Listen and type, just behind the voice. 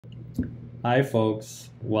Hi folks,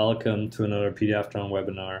 welcome to another PDFTron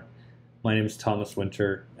webinar. My name is Thomas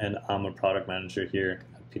Winter and I'm a product manager here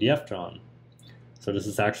at PDFTron. So this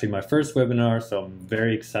is actually my first webinar, so I'm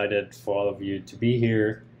very excited for all of you to be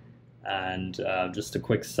here. And just a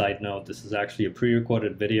quick side note, this is actually a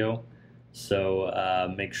pre-recorded video.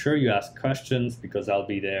 So make sure you ask questions because I'll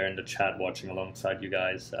be there in the chat watching alongside you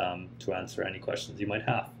guys to answer any questions you might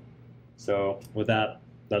have. So with that,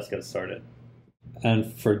 let's get started.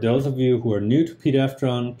 And for those of you who are new to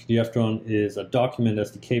PDFTron, PDFTron is a document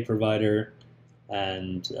SDK provider,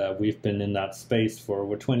 and we've been in that space for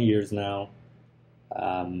over 20 years now.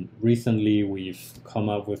 Recently, we've come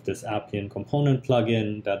up with this Appian component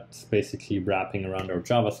plugin that's basically wrapping around our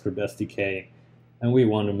JavaScript SDK, and we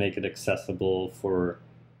want to make it accessible for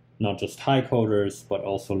not just high coders, but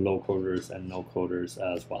also low coders and no coders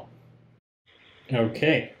as well.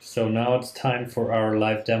 Okay, so now it's time for our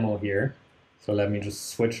live demo here. So let me just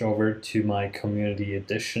switch over to my community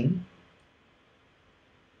edition.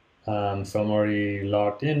 So I'm already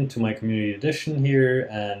logged into my community edition here,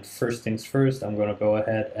 and first things first, I'm going to go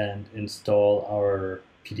ahead and install our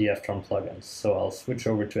PDFTron plugins. So I'll switch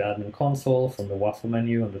over to admin console from the waffle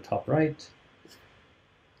menu on the top right.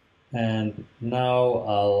 And now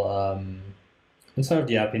I'll, inside of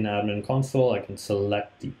the Appian admin console, I can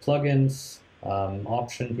select the plugins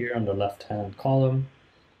option here on the left-hand column.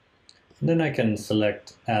 And then I can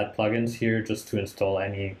select add plugins here just to install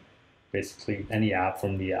basically any app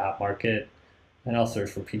from the app market. And I'll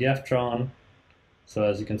search for PDFTron. So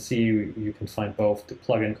as you can see, you can find both the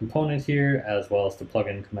plugin component here as well as the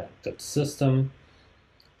plugin connected system.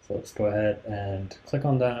 So let's go ahead and click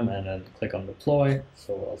on them and then click on deploy.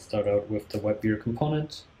 So I'll start out with the WebViewer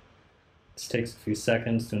component. This takes a few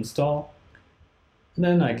seconds to install. And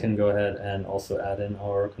then I can go ahead and also add in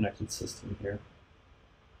our connected system here.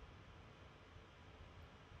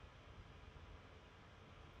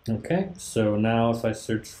 Okay, so now if I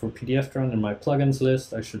search for PDFTron in my plugins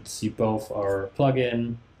list, I should see both our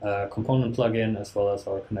plugin, component plugin, as well as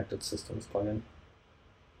our connected systems plugin.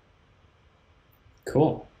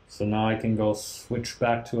 Cool. So now I can go switch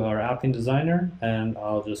back to our Appian designer, and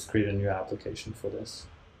I'll just create a new application for this.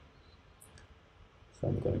 So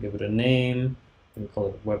I'm going to give it a name. I'm going to call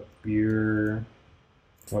it WebViewer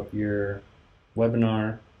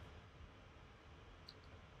webinar.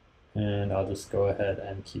 And I'll just go ahead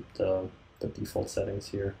and keep the default settings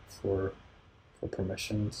here for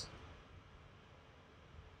permissions.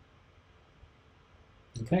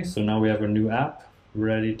 Okay, so now we have a new app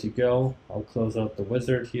ready to go. I'll close out the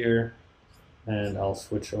wizard here and I'll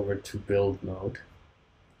switch over to build mode.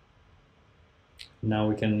 Now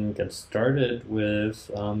we can get started with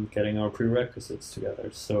getting our prerequisites together.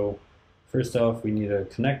 So first off, we need a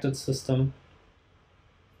connected system.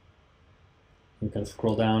 You can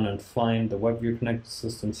scroll down and find the WebViewer connected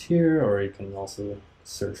systems here, or you can also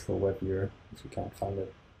search for WebViewer if you can't find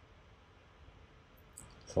it.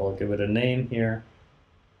 So I'll give it a name here.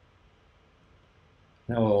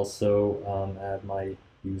 And I'll also add my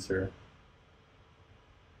user.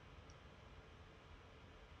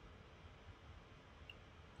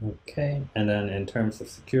 Okay, and then in terms of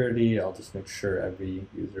security, I'll just make sure every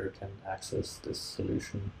user can access this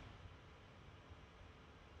solution.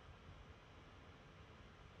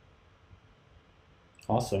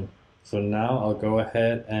 Awesome. So now I'll go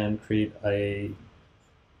ahead and create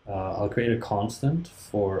I'll create a constant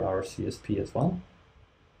for our CSP as well.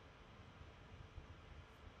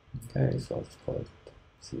 Okay, so I'll just call it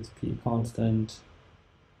CSP constant.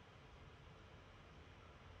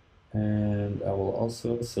 And I will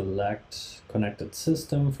also select connected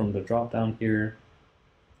system from the drop-down here.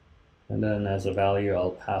 And then as a value,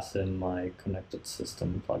 I'll pass in my connected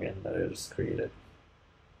system plugin that I just created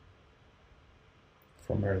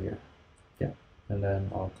from earlier. Yeah, and then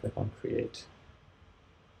I'll click on create.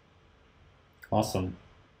 Awesome.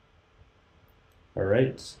 All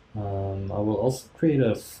right, I will also create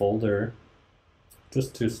a folder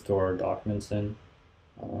just to store documents in.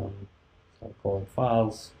 So I'll call it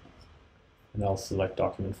files, and I'll select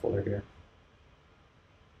document folder here.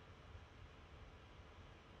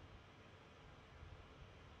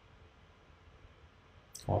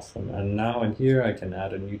 Awesome, and now in here I can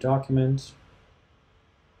add a new document.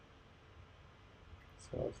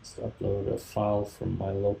 So I'll just upload a file from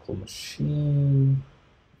my local machine,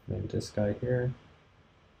 name this guy here.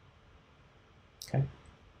 Okay.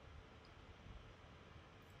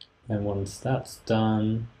 And once that's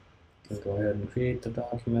done, I can go ahead and create the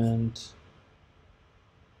document.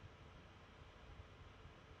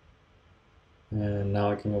 And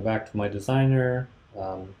now I can go back to my designer,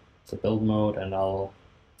 to build mode, and I'll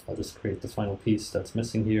I'll just create the final piece that's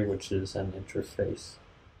missing here, which is an interface.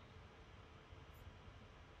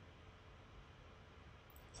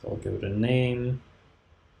 So I'll give it a name.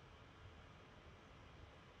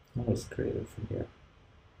 I'll just create it from here.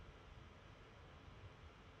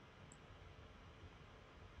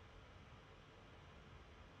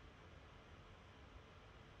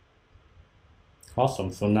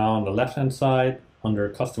 Awesome. So now on the left-hand side, under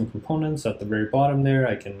custom components at the very bottom there,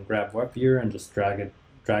 I can grab web viewer and just drag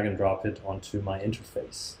and drop it onto my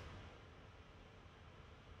interface.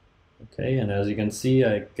 Okay, and as you can see,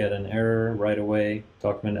 I get an error right away.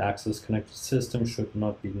 Document access connected system should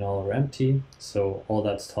not be null or empty. So all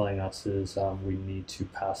that's telling us is we need to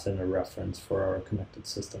pass in a reference for our connected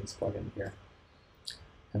systems plugin here.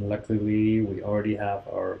 And luckily, we already have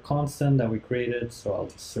our constant that we created, so I'll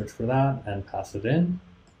just search for that and pass it in.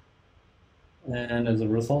 And as a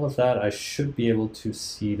result of that, I should be able to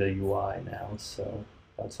see the UI now, so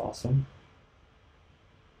that's awesome.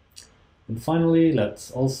 And finally,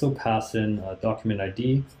 let's also pass in a document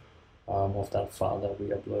ID of that file that we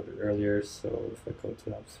uploaded earlier. So if I go to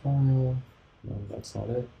that file, no, that's not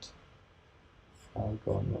it. I'll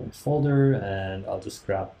go in my folder and I'll just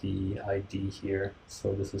grab the ID here.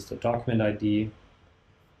 So this is the document ID,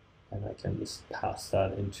 and I can just pass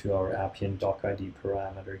that into our Appian doc ID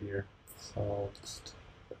parameter here. So I'll just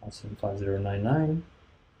pass in 5099.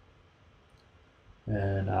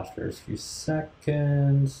 And after a few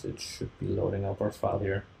seconds, it should be loading up our file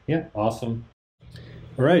here. Yeah, awesome.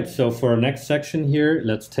 All right, so for our next section here,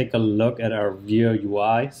 let's take a look at our Via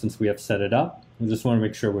UI since we have set it up. We just want to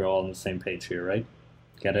make sure we're all on the same page here, right?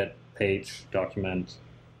 Get it, page, document.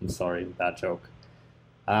 I'm sorry, bad joke.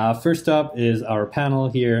 First up is our panel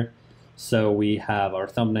here. So we have our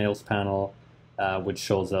thumbnails panel, which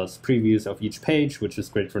shows us previews of each page, which is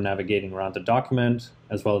great for navigating around the document,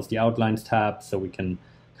 as well as the outlines tab, so we can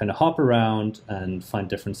kind of hop around and find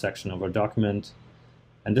different sections of our document.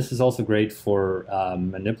 And this is also great for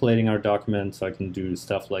manipulating our document, so I can do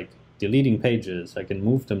stuff like deleting pages, I can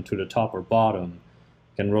move them to the top or bottom,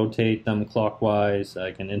 I can rotate them clockwise,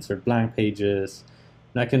 I can insert blank pages,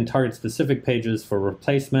 and I can target specific pages for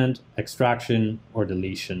replacement, extraction, or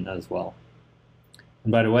deletion as well.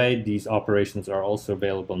 And by the way, these operations are also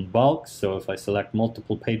available in bulk, so if I select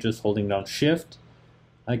multiple pages holding down Shift,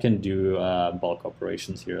 I can do bulk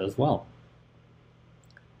operations here as well.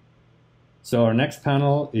 So our next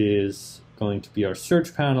panel is going to be our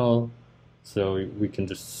search panel. So we can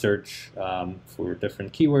just search for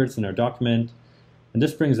different keywords in our document. And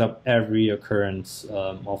this brings up every occurrence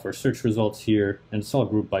of our search results here. And it's all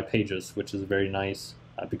grouped by pages, which is very nice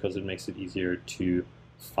because it makes it easier to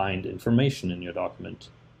find information in your document.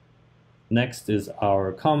 Next is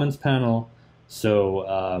our comments panel.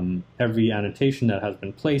 So every annotation that has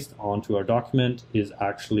been placed onto our document is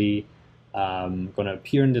actually going to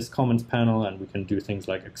appear in this comments panel, and we can do things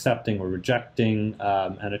like accepting or rejecting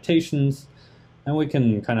annotations, and we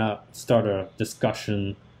can kind of start a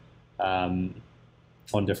discussion on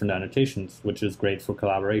different annotations, which is great for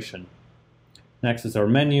collaboration. Next is our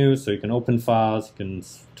menu, so you can open files, you can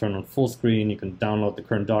turn on full screen, you can download the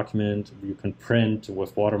current document, you can print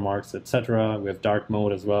with watermarks, etc. We have dark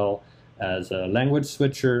mode as well as a language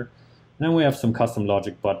switcher. And then we have some custom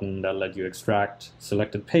logic button that let you extract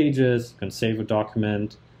selected pages, you can save a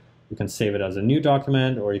document, you can save it as a new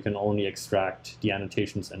document, or you can only extract the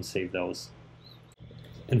annotations and save those.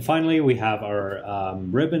 And finally, we have our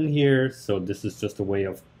ribbon here. So this is just a way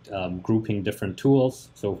of grouping different tools.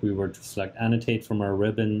 So if we were to select annotate from our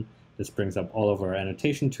ribbon, this brings up all of our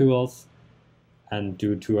annotation tools. And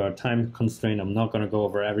due to our time constraint, I'm not going to go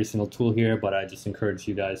over every single tool here, but I just encourage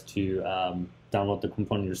you guys to download the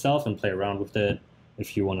component yourself and play around with it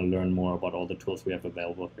if you want to learn more about all the tools we have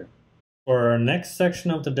available here. For our next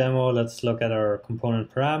section of the demo, let's look at our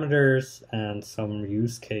component parameters and some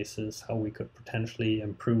use cases, how we could potentially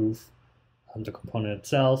improve the component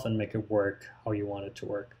itself and make it work how you want it to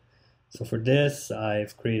work. So for this,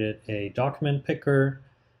 I've created a document picker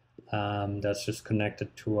that's just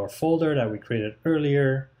connected to our folder that we created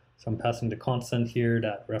earlier. So I'm passing the constant here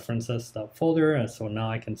that references that folder, and so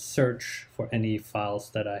now I can search for any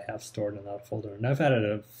files that I have stored in that folder. And I've added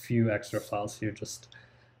a few extra files here just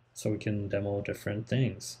so we can demo different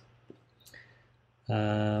things.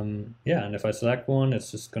 Yeah, and if I select one,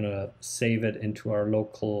 it's just going to save it into our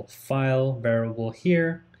local file variable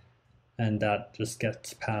here, and that just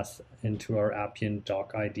gets passed into our Appian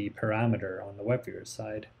doc ID parameter on the web viewer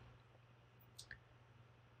side.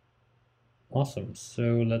 Awesome,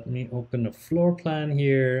 so let me open a floor plan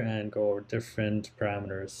here and go over different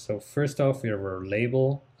parameters. So first off, we have our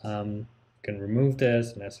label. can remove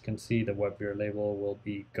this, and as you can see, the web viewer label will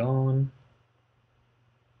be gone.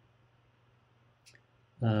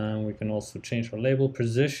 We can also change our label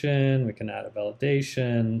position, we can add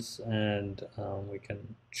validations, and we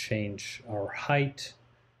can change our height.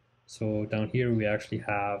 So down here we actually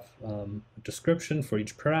have a description for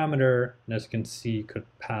each parameter, and as you can see, you could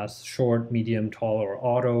pass short, medium, tall, or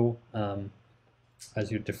auto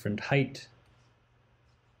as your different height.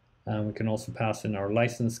 We can also pass in our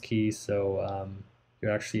license key, so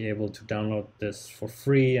you're actually able to download this for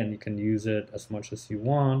free and you can use it as much as you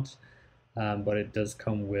want. But it does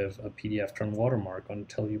come with a PDFTron watermark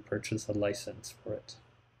until you purchase a license for it.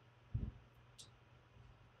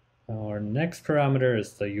 Our next parameter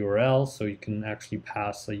is the URL, so you can actually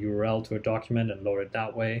pass a URL to a document and load it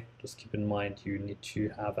that way. Just keep in mind you need to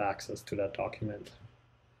have access to that document.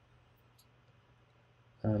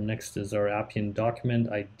 Next is our Appian document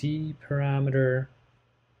ID parameter,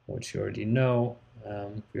 which you already know.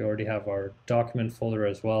 We already have our document folder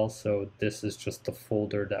as well, so this is just the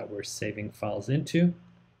folder that we're saving files into.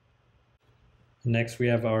 Next we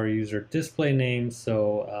have our user display name,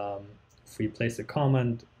 so if we place a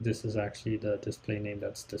comment, this is actually the display name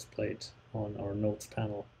that's displayed on our notes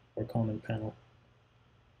panel or comment panel.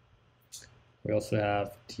 We also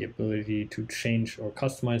have the ability to change or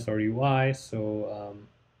customize our UI, so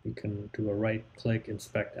we can do a right-click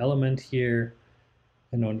inspect element here,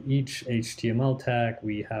 and on each HTML tag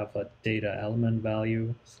we have a data element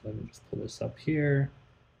value. So let me just pull this up here.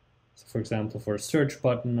 So for example, for a search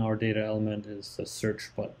button, our data element is the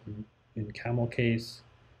search button in camel case.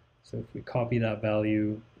 So if we copy that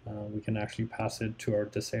value, we can actually pass it to our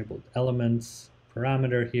disabled elements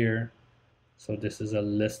parameter here. So this is a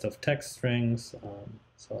list of text strings,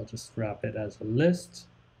 so I'll just wrap it as a list,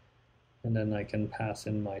 and then I can pass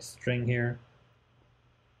in my string here,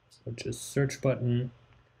 which is search button.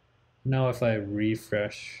 Now if I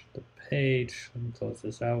refresh the page, let me close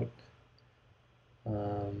this out.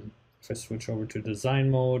 If I switch over to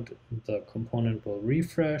design mode, the component will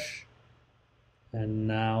refresh, and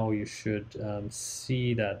now you should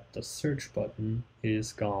see that the search button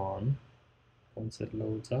is gone. Once it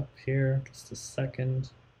loads up here, just a second.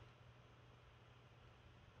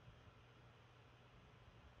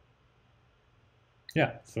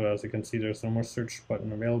 Yeah, so as you can see, there's no more search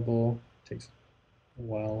button available. It takes a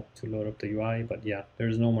while to load up the UI, but yeah,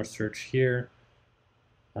 there's no more search here.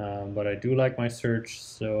 But I do like my search,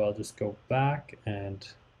 so I'll just go back and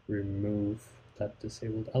remove that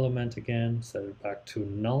disabled element again, set it back to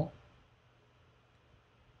null.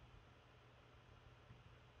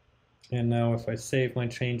 And now if I save my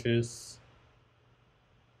changes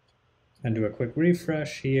and do a quick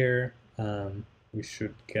refresh here, we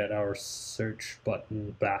should get our search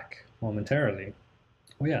button back momentarily.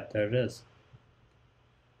 Oh yeah, there it is.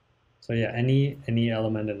 So yeah, any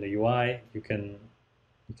element in the UI, you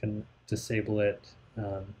can disable it,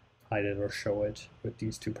 hide it, or show it with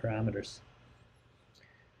these two parameters.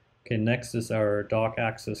 Okay, next is our doc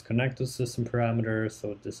access connected system parameter.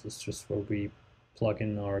 So this is just where we plug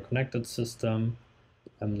in our connected system.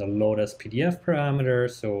 The load as PDF parameter.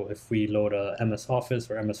 So if we load a MS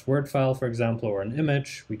Office or MS Word file, for example, or an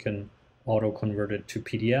image, we can auto convert it to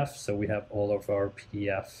PDF. So we have all of our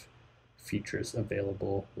PDF features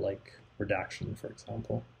available, like redaction, for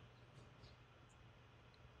example.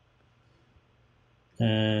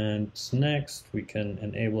 And next we can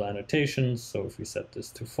enable annotations. So if we set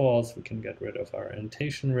this to false, we can get rid of our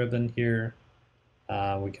annotation ribbon here.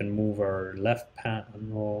 We can move our left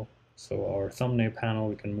panel, so our thumbnail panel,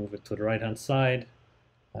 we can move it to the right hand side.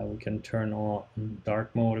 We can turn on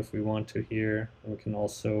dark mode if we want to here. We can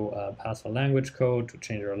also pass a language code to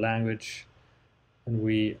change our language. And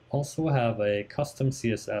we also have a custom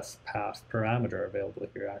CSS path parameter available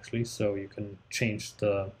here actually, so you can change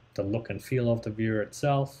the look and feel of the viewer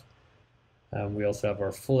itself. We also have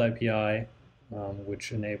our full API,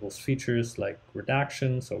 which enables features like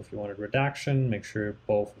redaction. So if you wanted redaction, make sure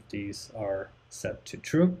both of these are set to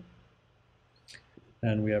true.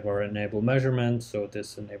 And we have our enable measurement. So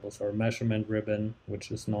this enables our measurement ribbon, which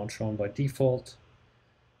is not shown by default.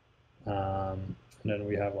 And then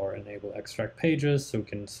we have our enable extract pages. So we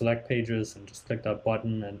can select pages and just click that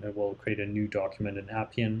button and it will create a new document in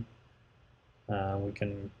Appian. We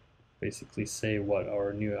can basically say what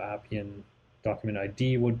our new Appian document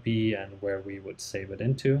ID would be and where we would save it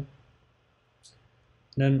into.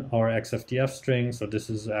 Then our XFDF string, so this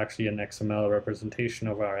is actually an XML representation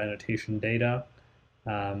of our annotation data.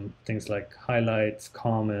 Things like highlights,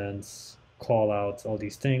 comments, callouts, all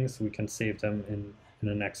these things, we can save them in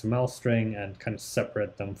an XML string and kind of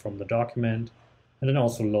separate them from the document, and then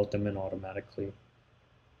also load them in automatically.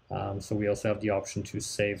 So we also have the option to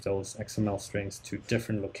save those XML strings to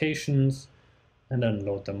different locations and then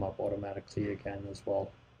load them up automatically again as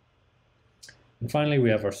well. And finally, we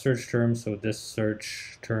have our search term. So this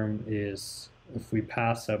search term is, if we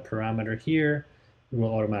pass a parameter here, it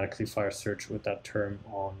will automatically fire search with that term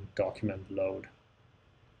on document load.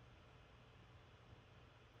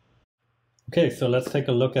 Okay, so let's take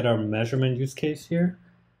a look at our measurement use case here.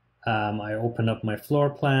 I open up my floor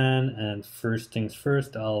plan, and first things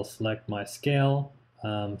first, I'll select my scale.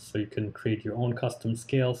 So you can create your own custom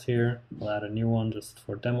scales here. I'll add a new one just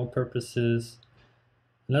for demo purposes.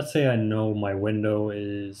 And let's say I know my window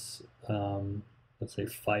is, let's say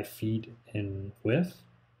 5 feet in width.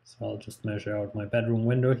 So I'll just measure out my bedroom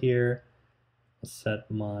window here. I'll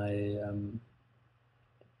set my,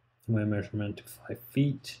 my measurement to 5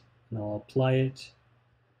 feet, and I'll apply it.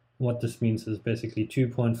 What this means is basically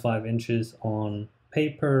 2.5 inches on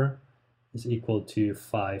paper is equal to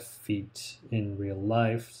 5 feet in real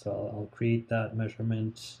life. So I'll create that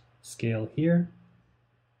measurement scale here.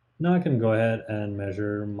 Now I can go ahead and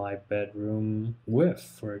measure my bedroom width,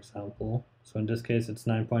 for example. So in this case, it's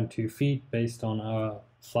 9.2 feet based on a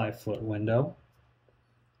 5-foot window.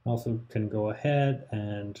 Also can go ahead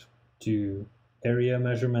and do area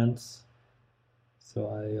measurements.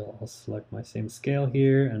 So I'll select my same scale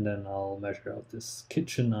here, and then I'll measure out this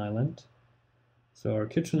kitchen island. So our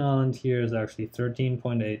kitchen island here is actually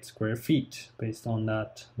 13.8 square feet based on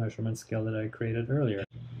that measurement scale that I created earlier.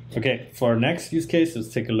 Okay, for our next use case,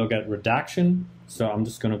 let's take a look at redaction. So I'm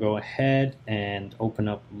just going to go ahead and open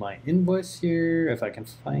up my invoice here if I can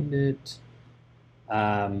find it.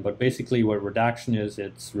 But basically what redaction is,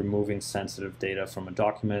 it's removing sensitive data from a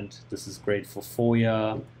document. This is great for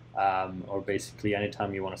FOIA, or basically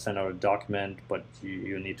anytime you want to send out a document but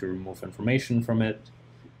you need to remove information from it.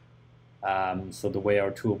 So the way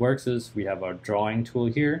our tool works is we have our drawing tool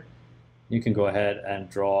here. You can go ahead and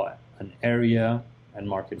draw an area and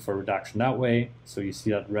mark it for redaction that way. So you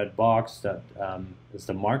see that red box that is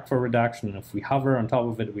the mark for redaction, and if we hover on top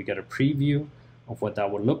of it, we get a preview of what that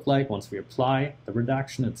would look like once we apply the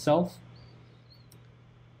redaction itself.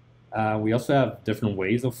 We also have different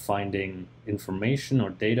ways of finding information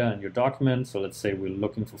or data in your document. So let's say we're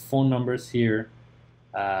looking for phone numbers here.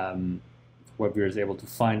 Webviewer is able to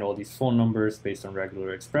find all these phone numbers based on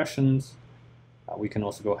regular expressions. We can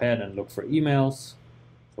also go ahead and look for emails.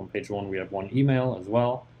 So on page 1 we have one email as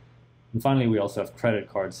well. And finally we also have credit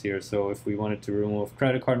cards here. So if we wanted to remove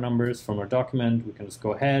credit card numbers from our document, we can just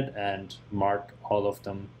go ahead and mark all of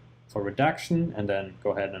them for redaction and then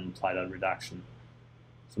go ahead and apply that redaction.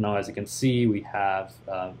 So now as you can see, we have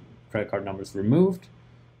credit card numbers removed.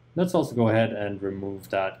 Let's also go ahead and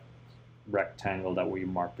remove that rectangle that we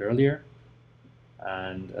marked earlier.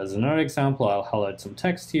 And as another example, I'll highlight some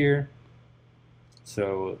text here.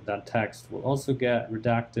 So that text will also get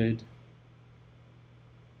redacted.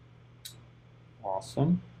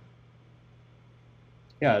 Awesome.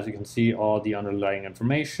 Yeah, as you can see, all the underlying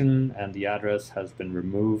information and the address has been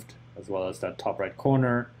removed, as well as that top right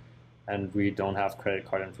corner. And we don't have credit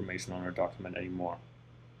card information on our document anymore.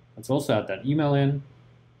 Let's also add that email in.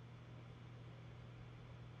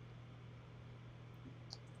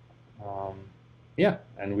 Yeah,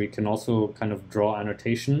 and we can also kind of draw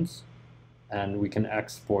annotations and we can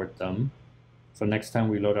export them. So next time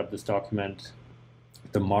we load up this document,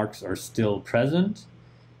 the marks are still present,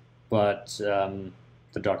 but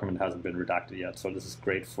the document hasn't been redacted yet. So this is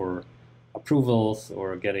great for approvals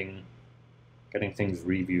or getting things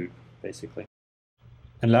reviewed, basically.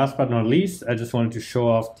 And last but not least, I just wanted to show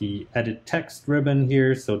off the edit text ribbon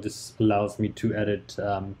here. So this allows me to edit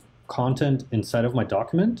content inside of my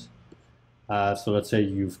document. So let's say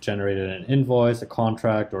you've generated an invoice, a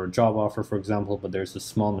contract, or a job offer, for example, but there's a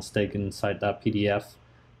small mistake inside that PDF.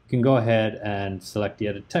 You can go ahead and select the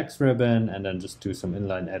edit text ribbon and then just do some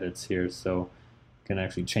inline edits here. So you can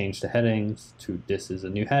actually change the headings to this is a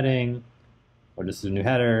new heading, or this is a new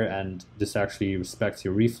header, and this actually respects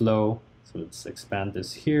your reflow. So let's expand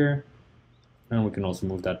this here, and we can also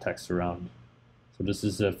move that text around. So this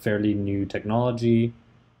is a fairly new technology,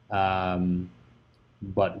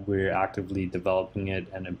 but we're actively developing it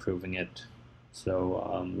and improving it. So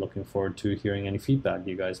I'm looking forward to hearing any feedback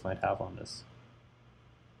you guys might have on this.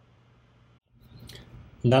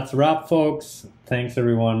 And that's a wrap, folks. Thanks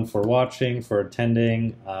everyone for watching, for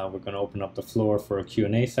attending. We're going to open up the floor for a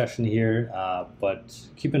Q&A session here, but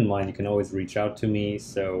keep in mind you can always reach out to me.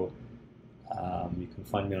 So you can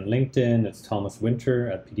find me on LinkedIn. It's Thomas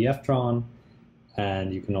Winter at PDFTron.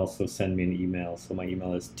 And you can also send me an email. So my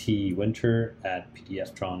email is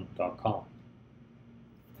twinter@pdftron.com.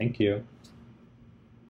 Thank you.